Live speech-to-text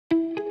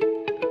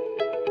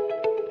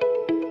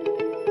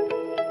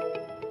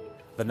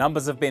The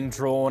numbers have been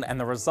drawn and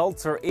the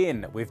results are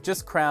in. We've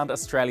just crowned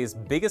Australia's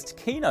biggest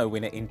Keno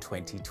winner in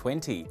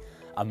 2020.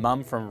 A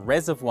mum from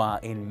Reservoir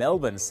in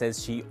Melbourne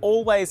says she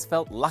always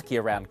felt lucky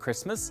around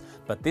Christmas,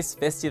 but this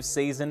festive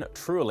season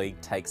truly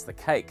takes the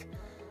cake.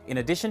 In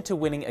addition to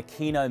winning a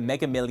Keno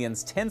Mega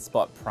Millions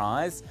 10-spot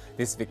prize,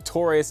 this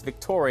victorious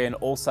Victorian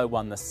also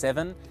won the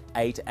 7,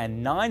 8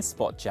 and 9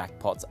 spot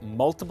jackpots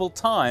multiple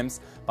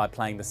times by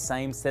playing the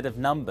same set of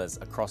numbers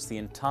across the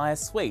entire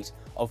suite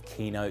of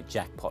Keno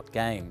jackpot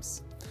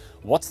games.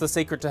 What's the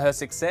secret to her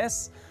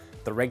success?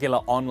 The regular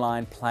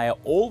online player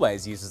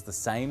always uses the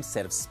same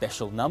set of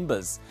special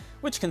numbers,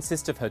 which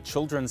consist of her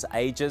children's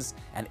ages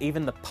and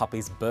even the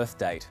puppy's birth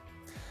date.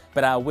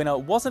 But our winner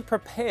wasn't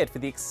prepared for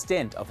the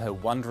extent of her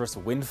wondrous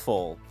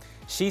windfall.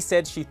 She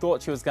said she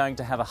thought she was going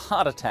to have a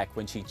heart attack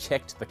when she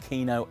checked the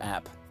Keno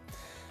app.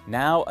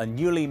 Now a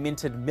newly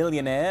minted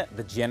millionaire,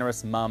 the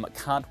generous mum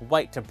can't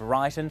wait to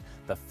brighten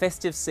the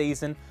festive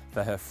season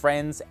for her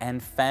friends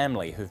and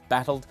family who've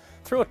battled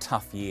through a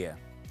tough year.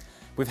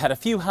 "We've had a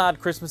few hard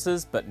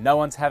Christmases, but no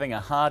one's having a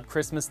hard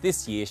Christmas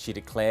this year," she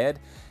declared,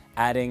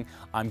 adding,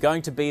 "I'm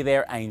going to be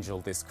their angel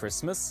this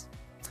Christmas."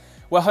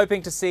 We're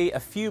hoping to see a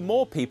few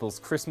more people's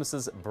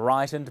Christmases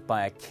brightened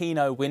by a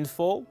Keno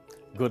windfall.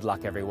 Good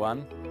luck,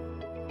 everyone.